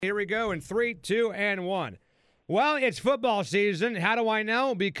Here we go in 3, 2, and 1. Well, it's football season. How do I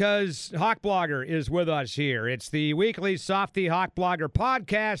know? Because Hawk Blogger is with us here. It's the weekly Softy Hawk Blogger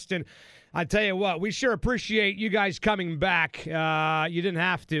podcast, and I tell you what, we sure appreciate you guys coming back. You didn't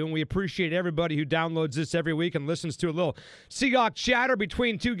have to, and we appreciate everybody who downloads this every week and listens to a little Seahawk chatter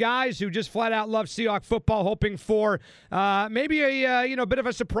between two guys who just flat out love Seahawk football, hoping for maybe a bit of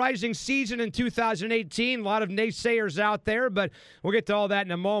a surprising season in 2018. A lot of naysayers out there, but we'll get to all that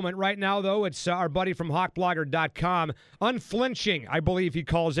in a moment. Right now, though, it's our buddy from HawkBlogger.com, unflinching, I believe he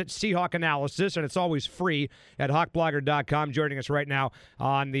calls it, Seahawk analysis, and it's always free at HawkBlogger.com. Joining us right now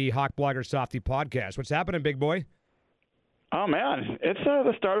on the Hawk Blogger Softy podcast. What's happening, big boy? Oh, man, it's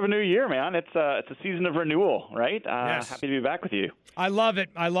the start of a new year, man. It's a season of renewal, right? Yes. Happy to be back with you. I love it.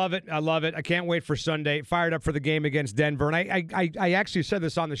 I love it. I love it. I can't wait for Sunday. Fired up for the game against Denver. And I actually said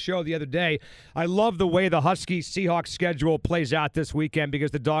this on the show the other day. I love the way the Husky-Seahawks schedule plays out this weekend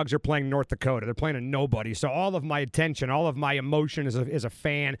because the Dogs are playing North Dakota. They're playing a nobody. So all of my attention, all of my emotion as a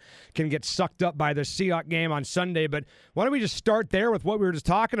fan can get sucked up by the Seahawks game on Sunday. But why don't we just start there with what we were just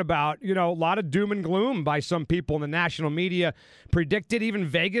talking about? You know, a lot of doom and gloom by some people in the national media. Predicted. Even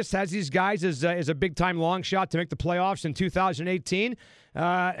Vegas has these guys as a big-time long shot to make the playoffs in 2018.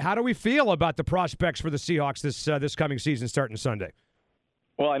 How do we feel about the prospects for the Seahawks this coming season starting Sunday?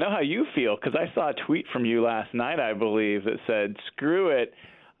 Well, I know how you feel because I saw a tweet from you last night, I believe, that said, screw it.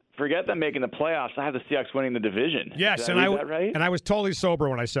 Forget them making the playoffs. I have the Seahawks winning the division. Yes, is that right? And I was totally sober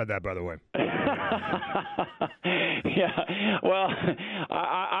when I said that, by the way. Yeah, well,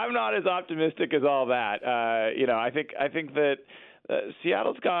 I'm not as optimistic as all that. I think that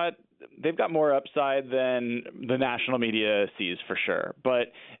Seattle's they've got more upside than the national media sees for sure.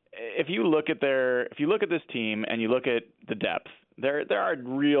 But if you look at this team and you look at the depth, there are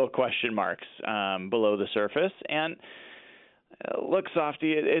real question marks below the surface. And look,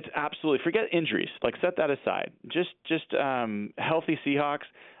 Softy, it's absolutely forget injuries. Like set that aside. Just healthy Seahawks.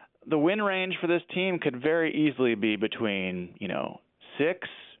 The win range for this team could very easily be between 6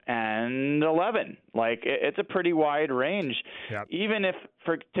 and 11. Like it's a pretty wide range, yep. Even if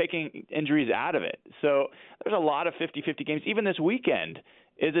for taking injuries out of it. So there's a lot of 50-50 games. Even this weekend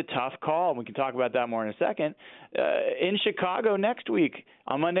is a tough call. We can talk about that more in a second. In Chicago next week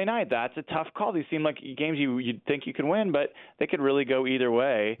on Monday night, that's a tough call. These seem like games you'd think you could win, but they could really go either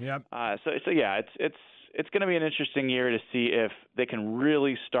way. Yep. So yeah, it's going to be an interesting year to see if they can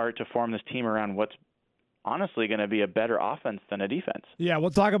really start to form this team around what's honestly going to be a better offense than a defense. Yeah,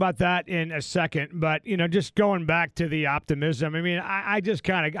 we'll talk about that in a second. But, just going back to the optimism, I mean, I just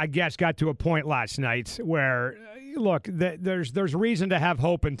kind of, I guess, got to a point last night where, look, there's reason to have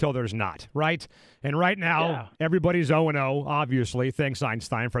hope until there's not, right? And right now, Everybody's 0-0, obviously. Thanks,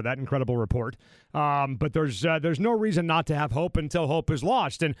 Einstein, for that incredible report. But there's no reason not to have hope until hope is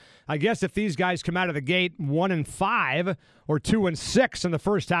lost. And I guess if these guys come out of the gate 1-5 or 2-6 in the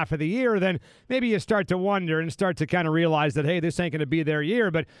first half of the year, then maybe you start to wonder and start to kind of realize that, hey, this ain't going to be their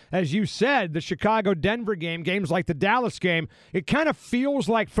year. But as you said, the Chicago-Denver game, games like the Dallas game, it kind of feels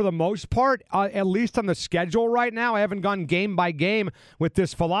like for the most part, at least on the schedule right now, I haven't gone game by game with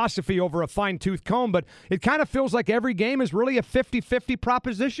this philosophy over a fine-tooth comb, but it kind of feels like every game is really a 50-50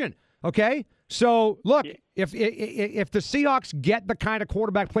 proposition, okay? So, look, if the Seahawks get the kind of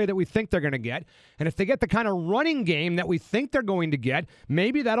quarterback play that we think they're going to get, and if they get the kind of running game that we think they're going to get,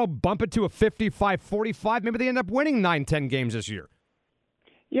 maybe that'll bump it to a 55-45. Maybe they end up winning 9-10 games this year.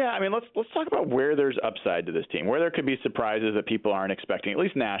 Yeah, I mean, let's talk about where there's upside to this team, where there could be surprises that people aren't expecting, at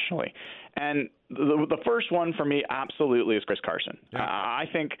least nationally. And the first one for me absolutely is Chris Carson. Yeah. I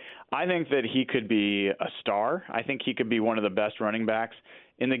think that he could be a star. I think he could be one of the best running backs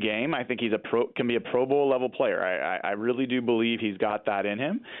in the game. I think he's can be a Pro Bowl level player. I really do believe he's got that in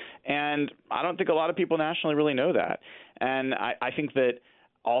him. And I don't think a lot of people nationally really know that. And I think that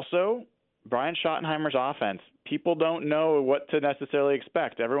also Brian Schottenheimer's offense, people don't know what to necessarily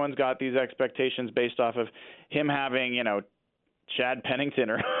expect. Everyone's got these expectations based off of him having, Chad Pennington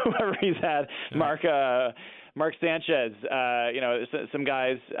or whoever he's had, Mark Sanchez, some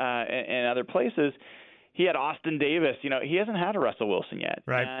guys in other places. He had Austin Davis. He hasn't had a Russell Wilson yet.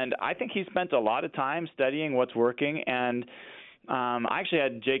 Right. And I think he spent a lot of time studying what's working. And I actually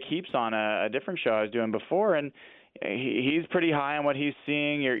had Jake Heaps on a different show I was doing before, and he's pretty high on what he's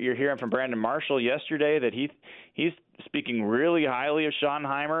seeing. You're hearing from Brandon Marshall yesterday that he's speaking really highly of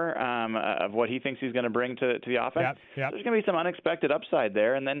Schottenheimer, of what he thinks he's going to bring to the offense. Yep. So there's going to be some unexpected upside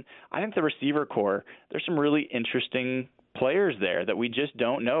there. And then I think the receiver core, there's some really interesting players there that we just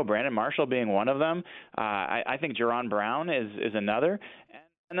don't know. Brandon Marshall being one of them. I think Jaron Brown is another.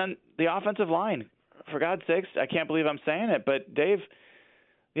 And then the offensive line. For God's sakes, I can't believe I'm saying it, but Dave,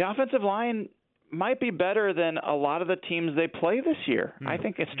 the offensive line might be better than a lot of the teams they play this year. I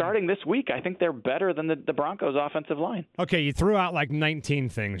think starting this week, I think they're better than the Broncos' offensive line. Okay, you threw out like 19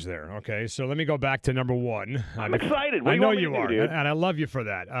 things there. Okay, so let me go back to number one. I'm excited. What I do you know want me you to are, do, dude? and I love you for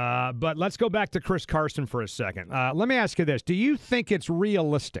that. But let's go back to Chris Carson for a second. Let me ask you this. Do you think it's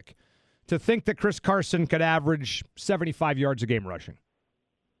realistic to think that Chris Carson could average 75 yards a game rushing?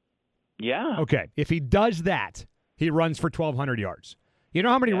 Yeah. Okay, if he does that, he runs for 1,200 yards. You know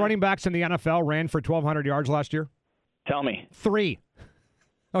how many running backs in the NFL ran for 1,200 yards last year? Tell me. 3.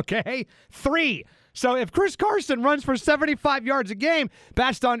 Okay? 3. So if Chris Carson runs for 75 yards a game,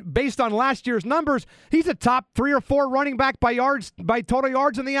 based on last year's numbers, he's a top 3 or 4 running back by total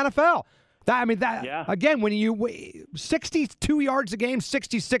yards in the NFL. Again, when you 62 yards a game,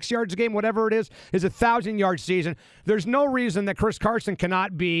 66 yards a game, whatever it is a 1,000-yard season. There's no reason that Chris Carson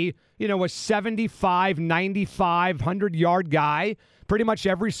cannot be, a 75, 95, 100-yard guy pretty much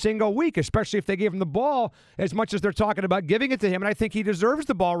every single week, especially if they give him the ball as much as they're talking about giving it to him. And I think he deserves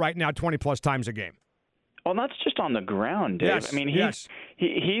the ball right now 20-plus times a game. Well, that's just on the ground, Dave. Yes, I mean, he's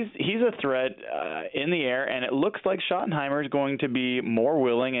a threat in the air, and it looks like Schottenheimer is going to be more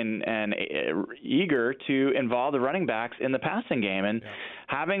willing and eager to involve the running backs in the passing game. And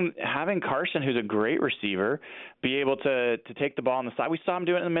having Carson, who's a great receiver, be able to take the ball on the side. We saw him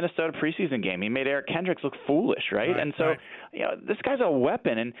do it in the Minnesota preseason game. He made Eric Kendricks look foolish, right? And so, this guy's a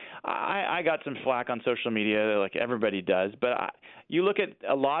weapon. And I got some flack on social media, like everybody does. But you look at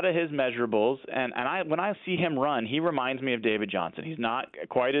a lot of his measurables, and when I see him run, he reminds me of David Johnson. He's not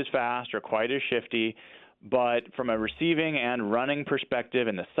quite as fast or quite as shifty, but from a receiving and running perspective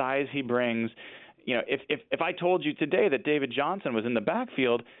and the size he brings, if I told you today that David Johnson was in the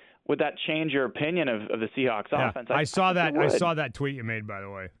backfield, would that change your opinion of the Seahawks offense? I saw that. I saw that tweet you made, by the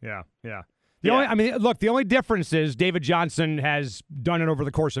way. Yeah. The only difference is David Johnson has done it over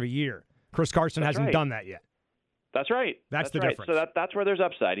the course of a year. Chris Carson hasn't done that yet. That's right. That's the difference. So that's where there's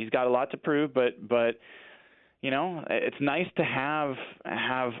upside. He's got a lot to prove, but it's nice to have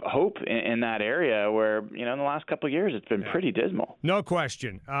hope in that area where, in the last couple of years it's been pretty dismal. No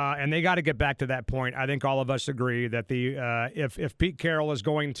question. And they got to get back to that point. I think all of us agree that if Pete Carroll is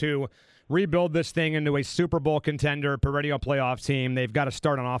going to rebuild this thing into a Super Bowl contender, perennial playoff team, they've got to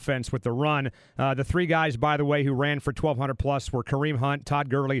start on offense with the run. The 3 guys, by the way, who ran for 1,200 plus were Kareem Hunt, Todd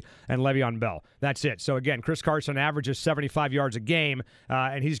Gurley, and Le'Veon Bell. That's it. So again, Chris Carson averages 75 yards a game,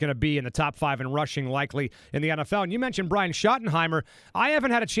 and he's going to be in the top 5 in rushing likely in the NFL. And you mentioned Brian Schottenheimer. I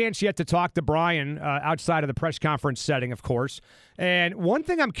haven't had a chance yet to talk to Brian outside of the press conference setting, of course. And one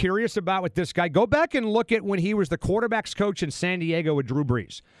thing I'm curious about with this guy, go back and look at when he was the quarterback's coach in San Diego with Drew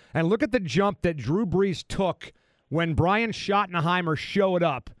Brees. And look at the jump that Drew Brees took when Brian Schottenheimer showed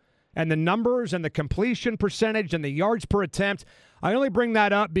up. And the numbers and the completion percentage and the yards per attempt. I only bring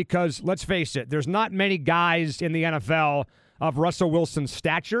that up because, let's face it, there's not many guys in the NFL of Russell Wilson's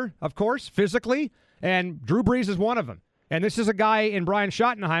stature, of course, physically. And Drew Brees is one of them. And this is a guy in Brian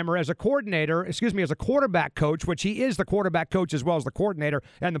Schottenheimer as a quarterback coach, which he is the quarterback coach as well as the coordinator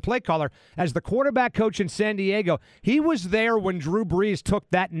and the play caller. As the quarterback coach in San Diego, he was there when Drew Brees took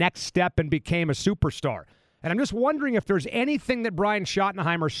that next step and became a superstar. And I'm just wondering if there's anything that Brian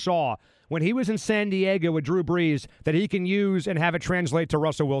Schottenheimer saw when he was in San Diego with Drew Brees that he can use and have it translate to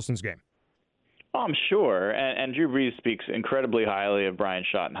Russell Wilson's game. Oh, I'm sure. And Drew Brees speaks incredibly highly of Brian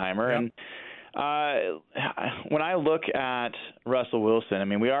Schottenheimer. Yep. And when I look at Russell Wilson, I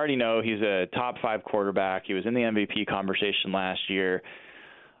mean, we already know he's a top 5 quarterback. He was in the MVP conversation last year.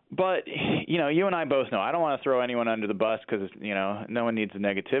 But, you and I both know, I don't want to throw anyone under the bus because, no one needs the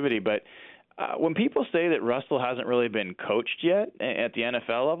negativity. But when people say that Russell hasn't really been coached yet at the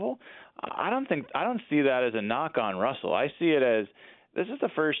NFL level, I don't see that as a knock on Russell. I see it as this is the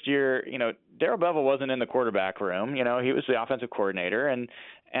first year, Darrell Bevell wasn't in the quarterback room. He was the offensive coordinator.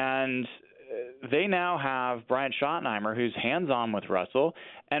 And they now have Brian Schottenheimer, who's hands-on with Russell,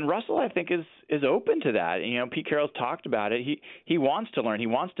 and Russell, I think, is open to that. Pete Carroll's talked about it. He wants to learn. He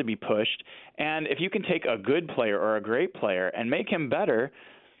wants to be pushed. And if you can take a good player or a great player and make him better,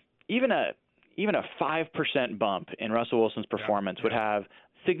 even a 5% bump in Russell Wilson's performance would have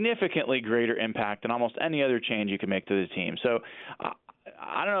significantly greater impact than almost any other change you can make to the team. So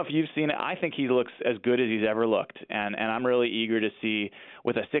I don't know if you've seen it. I think he looks as good as he's ever looked, and I'm really eager to see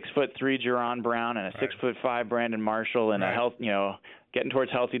with a 6'3" Jerron Brown and a 6'5" Brandon Marshall and a getting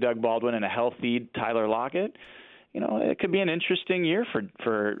towards healthy Doug Baldwin and a healthy Tyler Lockett. it could be an interesting year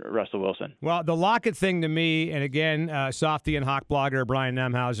for Russell Wilson. Well, the Lockett thing to me, and again, Softy and Hawk blogger Brian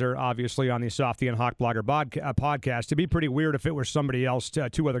Nemhauser, obviously on the Softy and Hawk blogger podcast. It'd be pretty weird if it was somebody else,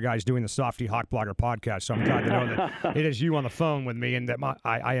 two other guys doing the Softy Hawk blogger podcast. So I'm glad to know that it is you on the phone with me and that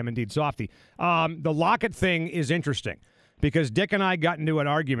I am indeed Softy. The Lockett thing is interesting because Dick and I got into an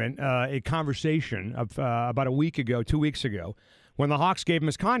argument, a conversation of about 2 weeks ago, when the Hawks gave him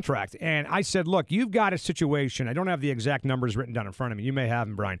his contract. And I said, look, you've got a situation, I don't have the exact numbers written down in front of me, you may have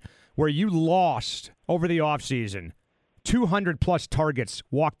them, Brian, where you lost over the offseason 200-plus targets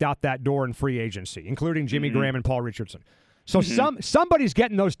walked out that door in free agency, including Jimmy Graham and Paul Richardson. So somebody's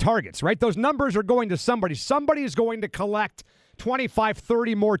getting those targets, right? Those numbers are going to somebody. Somebody is going to collect 25,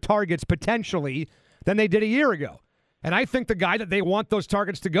 30 more targets potentially than they did a year ago. And I think the guy that they want those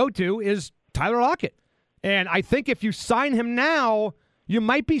targets to go to is Tyler Lockett. And I think if you sign him now, you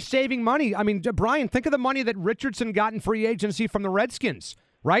might be saving money. I mean, Brian, think of the money that Richardson got in free agency from the Redskins,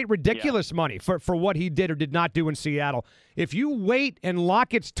 right? Ridiculous money for what he did or did not do in Seattle. If you wait and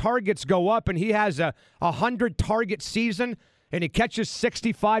Lockett's targets go up and he has a 100-target season and he catches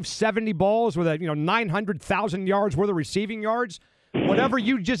 65, 70 balls with 900,000 yards worth of receiving yards, whatever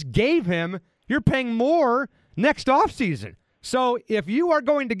you just gave him, you're paying more next offseason. So if you are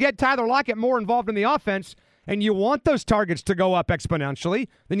going to get Tyler Lockett more involved in the offense and you want those targets to go up exponentially,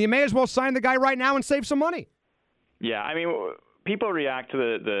 then you may as well sign the guy right now and save some money. Yeah, I mean, people react to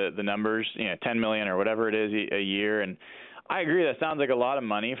the numbers, $10 million or whatever it is a year, and I agree that sounds like a lot of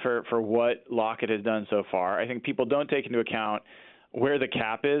money for what Lockett has done so far. I think people don't take into account where the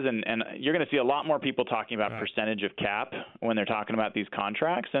cap is, and you're going to see a lot more people talking about percentage of cap when they're talking about these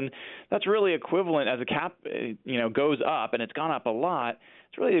contracts, and that's really equivalent as a cap goes up, and it's gone up a lot.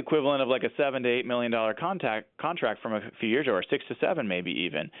 It's really equivalent of like a $7 to $8 million contract from a few years ago, or 6 to 7 maybe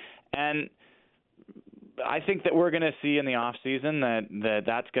even. And I think that we're going to see in the offseason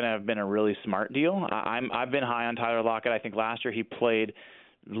that's going to have been a really smart deal. I've been high on Tyler Lockett. I think last year he played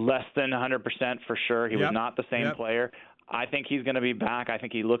less than 100% for sure. He was not the same player. I think he's going to be back. I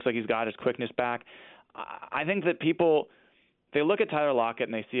think he looks like he's got his quickness back. I think that people, they look at Tyler Lockett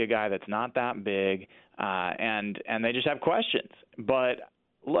and they see a guy that's not that big, and they just have questions. But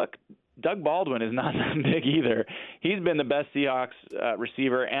look, Doug Baldwin is not that big either. He's been the best Seahawks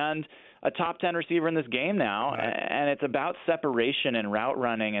receiver and a top 10 receiver in this game now, and it's about separation and route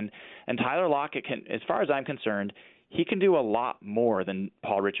running. And Tyler Lockett can, as far as I'm concerned, he can do a lot more than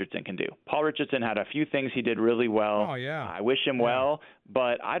Paul Richardson can do. Paul Richardson had a few things he did really well. Oh, yeah. I wish him well,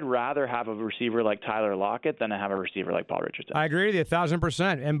 but I'd rather have a receiver like Tyler Lockett than to have a receiver like Paul Richardson. I agree with you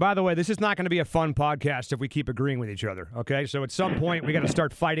 1,000%. And by the way, this is not going to be a fun podcast if we keep agreeing with each other, okay? So at some point, we got to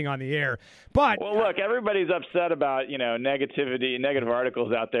start fighting on the air. But well, look, everybody's upset about, negative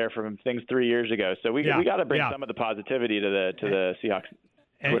articles out there from things 3 years ago. So we got to bring some of the positivity to the Seahawks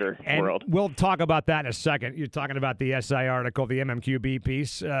Twitter world. We'll talk about that in a second. You're talking about the SI article, the MMQB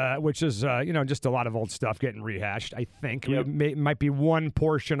piece, which is just a lot of old stuff getting rehashed, I think. Yep. Might be one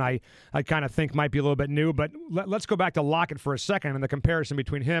portion I kind of think might be a little bit new, but let's go back to Lockett for a second and the comparison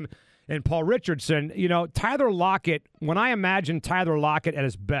between him and Paul Richardson. Tyler Lockett, when I imagine Tyler Lockett at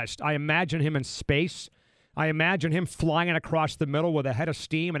his best, I imagine him in space. I imagine him flying across the middle with a head of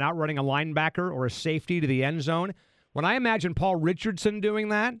steam and outrunning a linebacker or a safety to the end zone. When I imagine Paul Richardson doing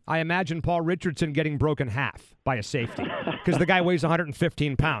that, I imagine Paul Richardson getting broken half by a safety because the guy weighs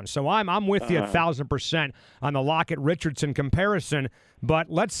 115 pounds. So I'm with you 1,000% on the Lockett-Richardson comparison. But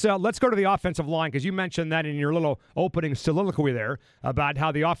let's go to the offensive line because you mentioned that in your little opening soliloquy there about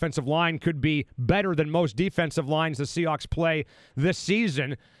how the offensive line could be better than most defensive lines the Seahawks play this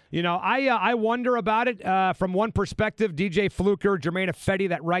season. I wonder about it from one perspective. DJ Fluker, Jermaine Ifedi,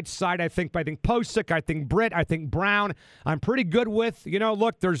 that right side, I think Posick, I think Britt, I think Brown, I'm pretty good with.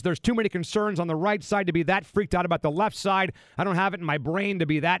 Look, there's too many concerns on the right side to be that freaked out about the left side. I don't have it in my brain to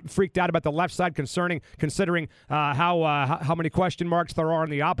be that freaked out about the left side considering how many question marks there are on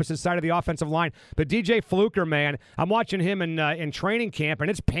the opposite side of the offensive line. But DJ Fluker, man, I'm watching him in training camp, and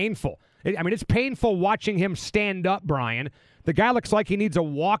it's painful. It's painful watching him stand up, Brian. The guy looks like he needs a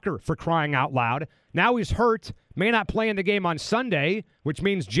walker, for crying out loud. Now he's hurt, may not play in the game on Sunday, which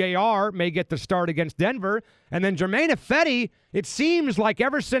means JR may get the start against Denver. And then Jermaine Ifedi, it seems like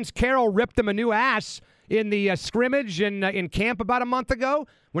ever since Carroll ripped him a new ass in the scrimmage in camp about a month ago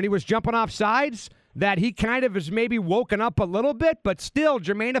when he was jumping off sides, that he kind of has maybe woken up a little bit, but still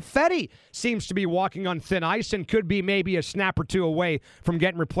Jermaine Ifedi seems to be walking on thin ice and could be maybe a snap or two away from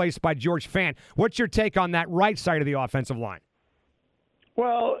getting replaced by George Fant. What's your take on that right side of the offensive line?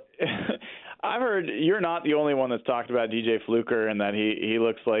 Well, I've heard you're not the only one that's talked about DJ Fluker and that he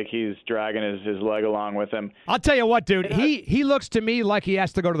looks like he's dragging his leg along with him. I'll tell you what, dude. He looks to me like he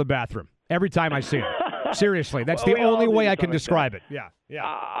has to go to the bathroom every time I see him. Seriously, that's the only way I can describe it. Yeah.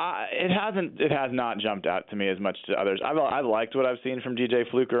 It has not jumped out to me as much to others. I've liked what I've seen from DJ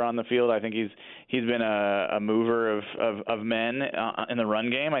Fluker on the field. I think he's been a mover of men in the run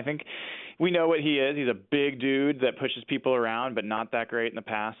game. I think we know what he is. He's a big dude that pushes people around, but not that great in the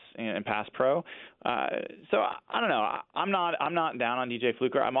pass pro. So I don't know. I'm not down on DJ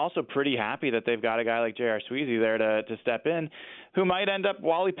Fluker. I'm also pretty happy that they've got a guy like J.R. Sweezy there to step in, who might end up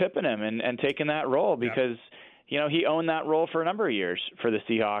Wally Pippin him and taking that role because. Yeah. He owned that role for a number of years for the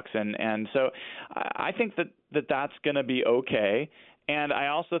Seahawks, and so I think that's going to be okay. And I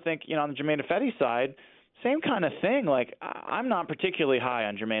also think, on the Germain Ifedi side, same kind of thing. Like, I'm not particularly high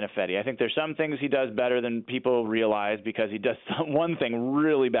on Germain Ifedi. I think there's some things he does better than people realize because he does one thing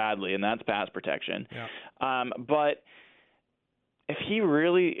really badly, and that's pass protection. Yeah. But if he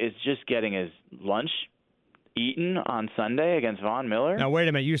really is just getting his lunch eaten on Sunday against Von Miller. Now, wait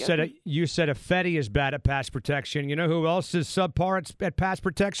a minute. You said Ifedi is bad at pass protection. You know who else is subpar at pass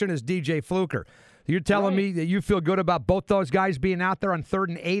protection is DJ Fluker. You're telling me that you feel good about both those guys being out there on 3rd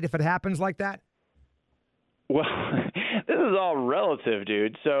and 8 if it happens like that? Well, this is all relative,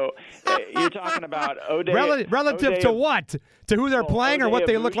 dude. So you're talking about O'Day. Relative to what? To who they're playing or what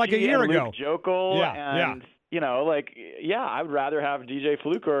they looked like a year ago? Luke Joeckel and I would rather have DJ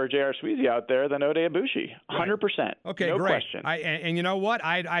Fluker or J.R. Sweezy out there than O'Day Abushi. 100%. Okay, no great. Question. And you know what?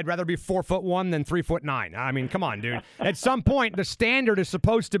 I'd rather be 4'1" than 3'9". I mean, come on, dude. At some point, the standard is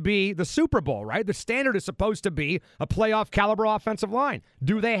supposed to be the Super Bowl, right? The standard is supposed to be a playoff caliber offensive line.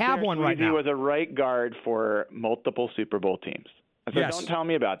 Do they have one right now? Sweezy was a right guard for multiple Super Bowl teams. So yes. Don't tell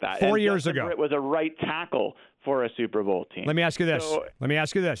me about that. 4 years ago. It was a right tackle for a Super Bowl team. Let me ask you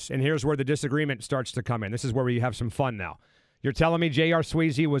this. And here's where the disagreement starts to come in. This is where we have some fun now. You're telling me J.R.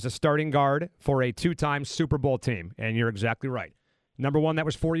 Sweezy was a starting guard for a 2-time Super Bowl team, and you're exactly right. Number one, that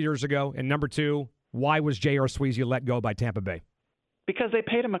was 4 years ago. And number two, why was J.R. Sweezy let go by Tampa Bay? Because they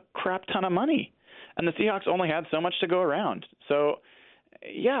paid him a crap ton of money, and the Seahawks only had so much to go around. So,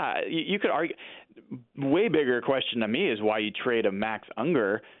 yeah, you could argue. Way bigger question to me is why you trade a Max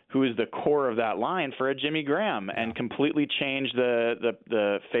Unger, who is the core of that line, for a Jimmy Graham and completely change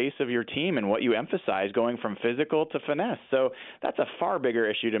the face of your team and what you emphasize going from physical to finesse. So that's a far bigger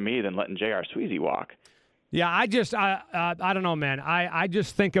issue to me than letting J.R. Sweezy walk. Yeah, I don't know, man. I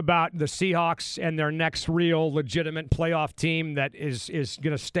just think about the Seahawks and their next real legitimate playoff team that is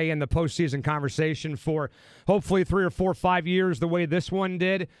going to stay in the postseason conversation for hopefully 3 or 4 or 5 years the way this one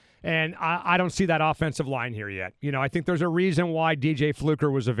did. And I don't see that offensive line here yet. I think there's a reason why DJ Fluker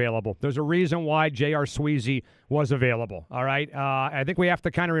was available. There's a reason why J.R. Sweezy was available, all right? I think we have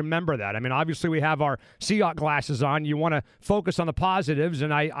to kind of remember that. I mean, obviously we have our Seahawks glasses on. You want to focus on the positives,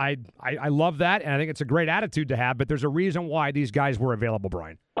 and I love that, and I think it's a great attitude to have, but there's a reason why these guys were available,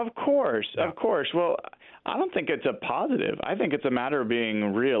 Brian. Of course. Well, I don't think it's a positive. I think it's a matter of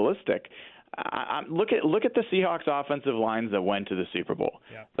being realistic. Look at the Seahawks offensive lines that went to the Super Bowl.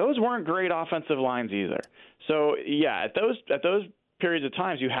 Yeah. Those weren't great offensive lines either. So yeah, at those periods of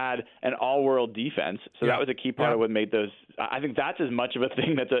times you had an all-world defense. So that was a key part of what made those. I think that's as much of a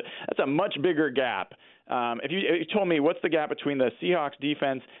thing. That's a much bigger gap. If you told me what's the gap between the Seahawks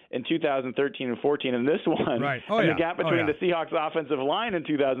defense in 2013 and 14 and this one, the gap between the Seahawks offensive line in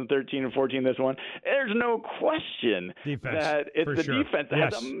 2013 and 14 this one, there's no question that it's the defense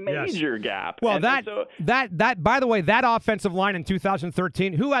that has a major gap. Well, that by the way, that offensive line in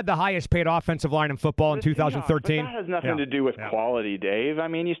 2013, who had the highest paid offensive line in football in 2013? Seahawks, that has nothing to do with quality, Dave. I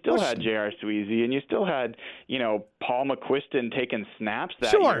mean, you still had J.R. Sweezy and you still had Paul McQuiston taking snaps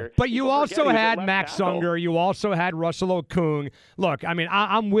that year. But you also had Max Unger. You also had Russell Okung. Look, I mean,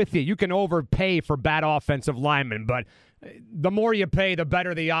 I'm with you. You can overpay for bad offensive linemen, but the more you pay, the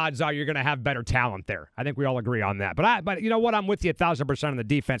better the odds are you're going to have better talent there. I think we all agree on that. But you know what? I'm with you 1,000% on the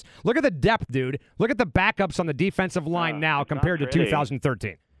defense. Look at the depth, dude. Look at the backups on the defensive line now compared to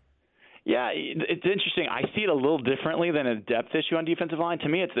 2013. Yeah, it's interesting. I see it a little differently than a depth issue on defensive line. To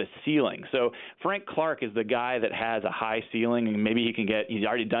me, it's the ceiling. So Frank Clark is the guy that has a high ceiling, and maybe he's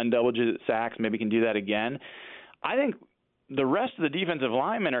already done double-digit sacks. Maybe he can do that again. I think the rest of the defensive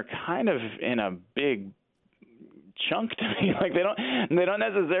linemen are kind of in a big chunk to me. Like they don't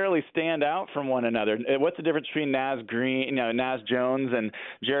necessarily stand out from one another. What's the difference between Naz Jones and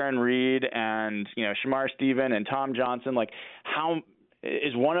Jaron Reed and Shamar Stephen and Tom Johnson? Like how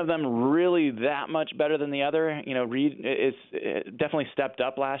is one of them really that much better than the other? Reed is definitely stepped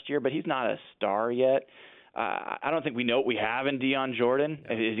up last year, but he's not a star yet. I don't think we know what we have in Dion Jordan.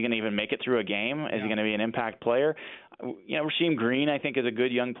 Is he going to even make it through a game? Is he going to be an impact player? Rasheem Green, I think, is a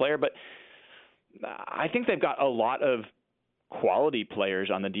good young player, but I think they've got a lot of quality players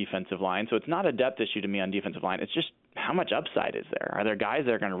on the defensive line. So it's not a depth issue to me on defensive line. It's just how much upside is there? Are there guys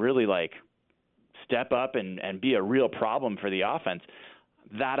that are going to really step up and be a real problem for the offense?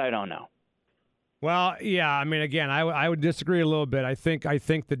 That I don't know. Well, yeah, I mean, again, I would disagree a little bit. I think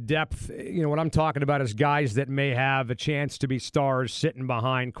the depth, what I'm talking about is guys that may have a chance to be stars sitting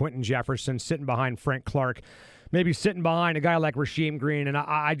behind Quentin Jefferson, sitting behind Frank Clark, maybe sitting behind a guy like Rasheem Green. And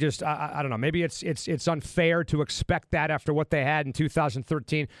I don't know. Maybe it's unfair to expect that after what they had in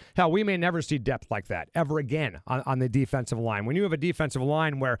 2013. Hell, we may never see depth like that ever again on the defensive line. When you have a defensive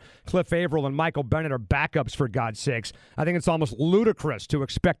line where Cliff Averill and Michael Bennett are backups, for God's sakes, I think it's almost ludicrous to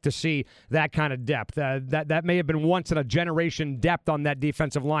expect to see that kind of depth. That may have been once in a generation depth on that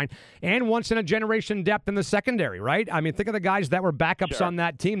defensive line and once in a generation depth in the secondary, right? I mean, think of the guys that were backups on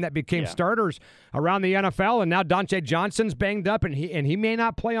that team that became starters around the NFL, and now Dante Johnson's banged up, and he may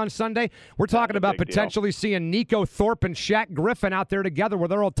not play on Sunday. We're talking about potentially seeing Nico Thorpe and Shaq Griffin out there together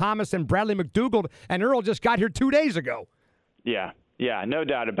with Earl Thomas and Bradley McDougald, and Earl just got here 2 days ago. Yeah, no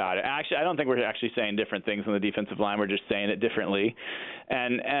doubt about it. Actually, I don't think we're actually saying different things on the defensive line. We're just saying it differently.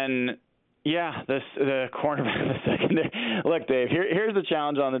 And yeah, the cornerback, the secondary. Look, Dave, here's the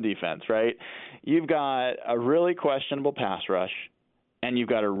challenge on the defense, right? You've got a really questionable pass rush, and you've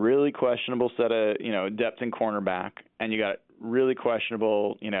got a really questionable set of, depth in cornerback, and you got really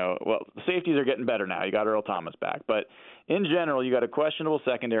questionable, the safeties are getting better now. You got Earl Thomas back. But in general, you got a questionable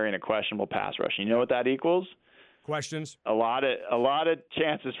secondary and a questionable pass rush. You know what that equals? Questions? A lot of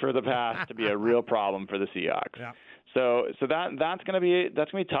chances for the pass to be a real problem for the Seahawks. Yeah. So that's going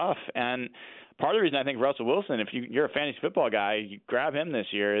to be tough. And part of the reason I think Russell Wilson, if you're a fantasy football guy, you grab him this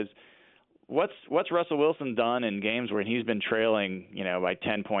year is what's Russell Wilson done in games where he's been trailing, by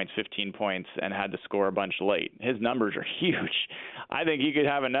 10 points, 15 points, and had to score a bunch late. His numbers are huge. I think he could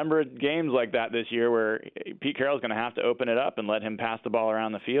have a number of games like that this year where Pete Carroll's going to have to open it up and let him pass the ball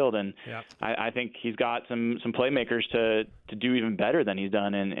around the field. And I think he's got some playmakers to do even better than he's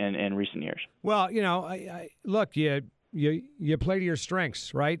done in recent years. Well, look, you play to your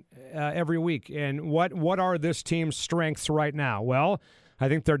strengths, right, every week. And what are this team's strengths right now? Well, I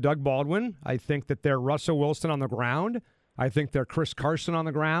think they're Doug Baldwin. I think that they're Russell Wilson on the ground. I think they're Chris Carson on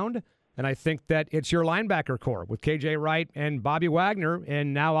the ground. And I think that it's your linebacker core with K.J. Wright and Bobby Wagner,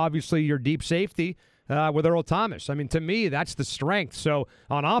 and now obviously your deep safety with Earl Thomas. I mean, to me, that's the strength. So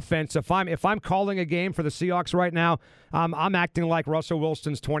on offense, if I'm calling a game for the Seahawks right now, I'm acting like Russell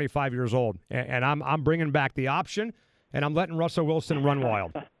Wilson's 25 years old, and I'm bringing back the option, and I'm letting Russell Wilson run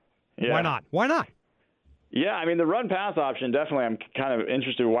wild. Yeah. Why not? Yeah, I mean, the run-pass option, definitely I'm kind of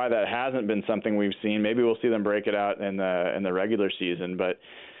interested why that hasn't been something we've seen. Maybe we'll see them break it out in the regular season. But,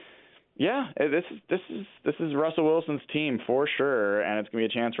 yeah, this is Russell Wilson's team for sure, and it's going to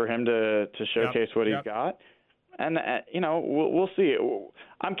be a chance for him to showcase what he's got. And, we'll see.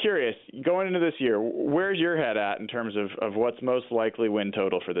 I'm curious, going into this year, where's your head at in terms of what's most likely win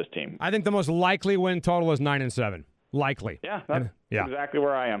total for this team? I think the most likely win total is 9-7. Likely. Yeah, that's exactly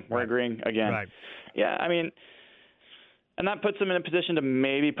where I am. We're agreeing again. Right. Yeah, I mean, and that puts them in a position to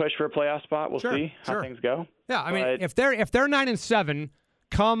maybe push for a playoff spot. We'll see how things go. Yeah, I mean, if they're 9-7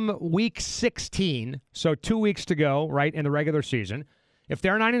 come week 16, so 2 weeks to go, right, in the regular season. If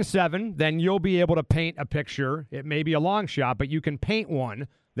they're 9-7, then you'll be able to paint a picture. It may be a long shot, but you can paint one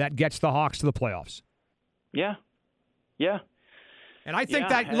that gets the Hawks to the playoffs. Yeah. And I think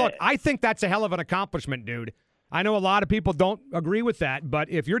I think that's a hell of an accomplishment, dude. I know a lot of people don't agree with that, but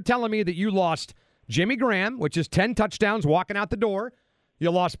if you're telling me that you lost Jimmy Graham, which is 10 touchdowns walking out the door,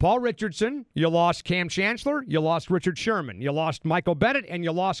 you lost Paul Richardson, you lost Cam Chancellor, you lost Richard Sherman, you lost Michael Bennett, and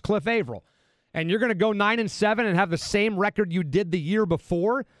you lost Cliff Averill, and you're going to go 9-7 and have the same record you did the year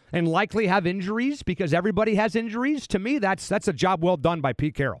before and likely have injuries because everybody has injuries, to me, that's a job well done by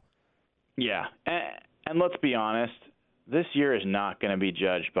Pete Carroll. Yeah, and let's be honest, this year is not going to be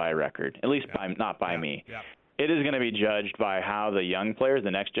judged by record, at least not by me. Yeah. It is going to be judged by how the young players,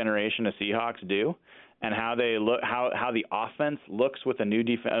 the next generation of Seahawks do, and how they look, how the offense looks with a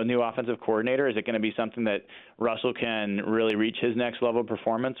new offensive coordinator. Is it going to be something that Russell can really reach his next level of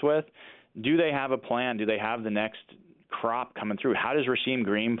performance with? Do they have a plan? Do they have the next crop coming through? How does Rasheem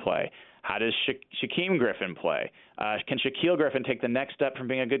Green play? How does Shaquem Griffin play? Can Shaquille Griffin take the next step from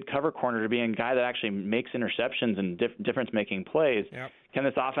being a good cover corner to being a guy that actually makes interceptions and difference-making plays? Yep. Can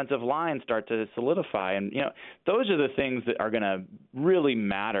this offensive line start to solidify? And, those are the things that are going to really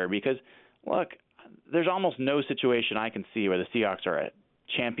matter because, look, there's almost no situation I can see where the Seahawks are a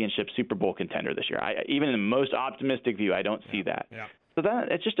championship Super Bowl contender this year. Even in the most optimistic view, I don't see that. Yeah. So then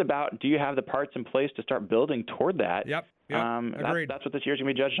it's just about, do you have the parts in place to start building toward that? Yep. Agreed. That's what this year's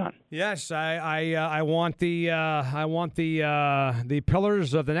gonna be judged on. Yes, I want the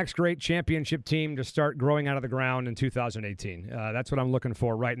pillars of the next great championship team to start growing out of the ground in 2018. That's what I'm looking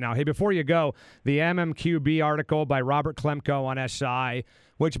for right now. Hey, before you go, the MMQB article by Robert Klemko on SI,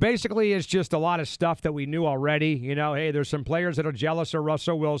 which basically is just a lot of stuff that we knew already. You know, hey, there's some players that are jealous of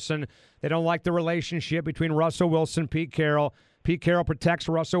Russell Wilson. They don't like the relationship between Russell Wilson, Pete Carroll. Pete Carroll protects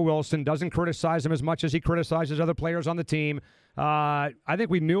Russell Wilson, doesn't criticize him as much as he criticizes other players on the team. I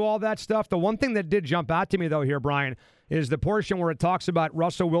think we knew all that stuff. The one thing that did jump out to me, though, here, Brian, is the portion where it talks about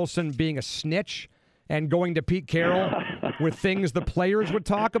Russell Wilson being a snitch and going to Pete Carroll with things the players would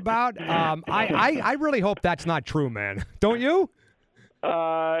talk about. I really hope that's not true, man. Don't you?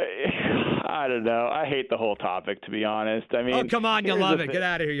 I don't know. I hate the whole topic, to be honest. I mean, oh, come on. You love it. Get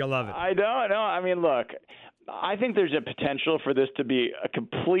out of here. You love it. I don't know. I mean, look, I think there's a potential for this to be a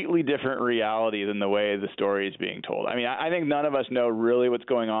completely different reality than the way the story is being told. I mean, I think none of us know really what's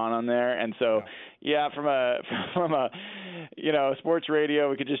going on there, and so from a sports radio,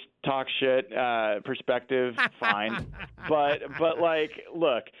 we could just talk shit perspective, fine. But like,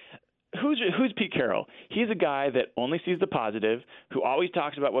 look. Who's Pete Carroll? He's a guy that only sees the positive, who always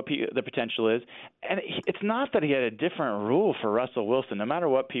talks about what the potential is. And it's not that he had a different rule for Russell Wilson, no matter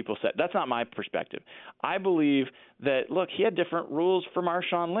what people said. That's not my perspective. I believe that, look, he had different rules for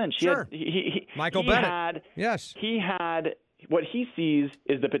Marshawn Lynch. Sure. Michael Bennett. Yes. He had what he sees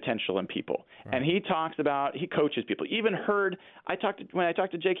is the potential in people. Right. And he coaches people. Even when I talked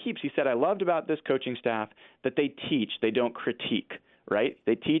to Jake Heaps, he said, I loved about this coaching staff that they teach, they don't critique. Right?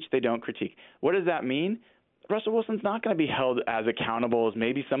 They teach, they don't critique. What does that mean? Russell Wilson's not going to be held as accountable as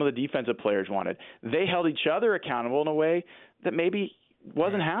maybe some of the defensive players wanted. They held each other accountable in a way that maybe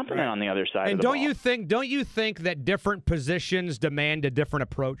wasn't happening on the other side of the ball. And don't you think that different positions demand a different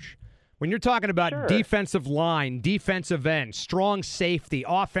approach? When you're talking about defensive line, defensive end, strong safety,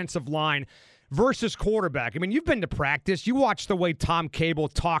 offensive line, versus quarterback. I mean, you've been to practice. You watch the way Tom Cable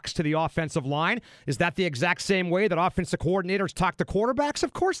talks to the offensive line. Is that the exact same way that offensive coordinators talk to quarterbacks?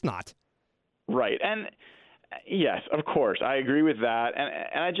 Of course not. Right. And yes, of course. I agree with that.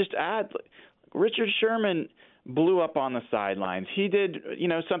 And I just add, Richard Sherman blew up on the sidelines. He did,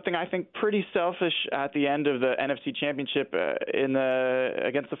 something I think pretty selfish at the end of the NFC Championship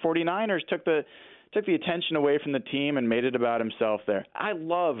against the 49ers, took the attention away from the team and made it about himself there. I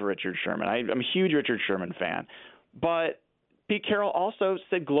love Richard Sherman. I'm a huge Richard Sherman fan. But Pete Carroll also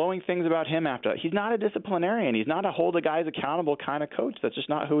said glowing things about him after that. He's not a disciplinarian. He's not a hold the guys accountable kind of coach. That's just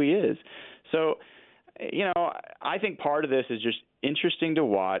not who he is. So, I think part of this is just interesting to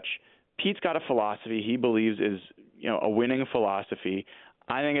watch. Pete's got a philosophy he believes is, a winning philosophy.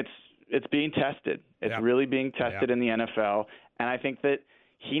 I think it's being tested. It's really being tested in the NFL. And I think that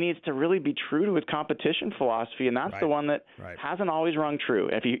he needs to really be true to his competition philosophy, and that's the one that hasn't always rung true.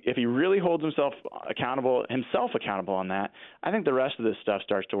 If he really holds himself accountable on that, I think the rest of this stuff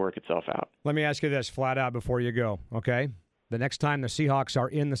starts to work itself out. Let me ask you this flat out before you go, okay? The next time the Seahawks are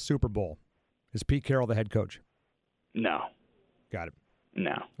in the Super Bowl, is Pete Carroll the head coach? No. Got it.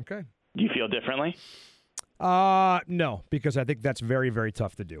 No. Okay. Do you feel differently? No, because I think that's very, very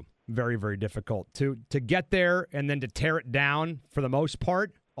tough to do. Very, very difficult to get there and then to tear it down for the most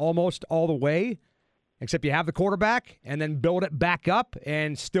part, almost all the way, except you have the quarterback and then build it back up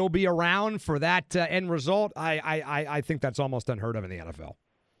and still be around for that end result. I think that's almost unheard of in the NFL.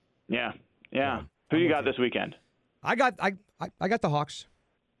 Yeah. Who you got this weekend? I got the Hawks.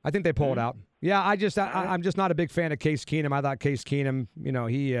 I think they pull it out. Yeah, I'm just not a big fan of Case Keenum. I thought Case Keenum,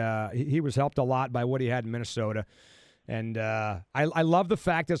 he was helped a lot by what he had in Minnesota. And I love the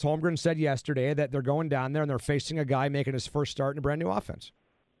fact, as Holmgren said yesterday, that they're going down there and they're facing a guy making his first start in a brand new offense.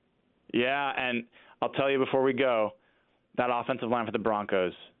 Yeah, and I'll tell you before we go, that offensive line for the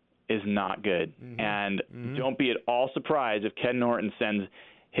Broncos is not good. Mm-hmm. And don't be at all surprised if Ken Norton sends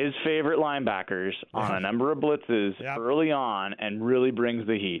his favorite linebackers on a number of blitzes early on and really brings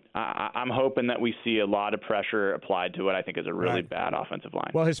the heat. I'm hoping that we see a lot of pressure applied to what I think is a really bad offensive line.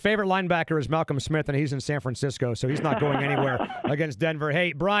 Well, his favorite linebacker is Malcolm Smith, and he's in San Francisco, so he's not going anywhere against Denver.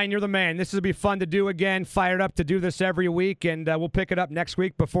 Hey, Brian, you're the man. This will be fun to do again. Fired up to do this every week, and we'll pick it up next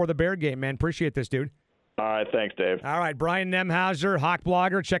week before the Bear game, man. Appreciate this, dude. All right, thanks, Dave. All right, Brian Nemhauser, Hawk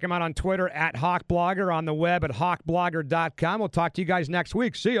Blogger. Check him out on Twitter at Hawk Blogger, on the web at hawkblogger.com. We'll talk to you guys next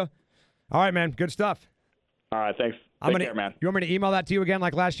week. See ya. All right, man. Good stuff. All right, thanks. Take care, man. You want me to email that to you again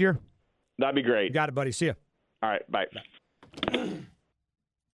like last year? That'd be great. Got it, buddy. See ya. All right, bye.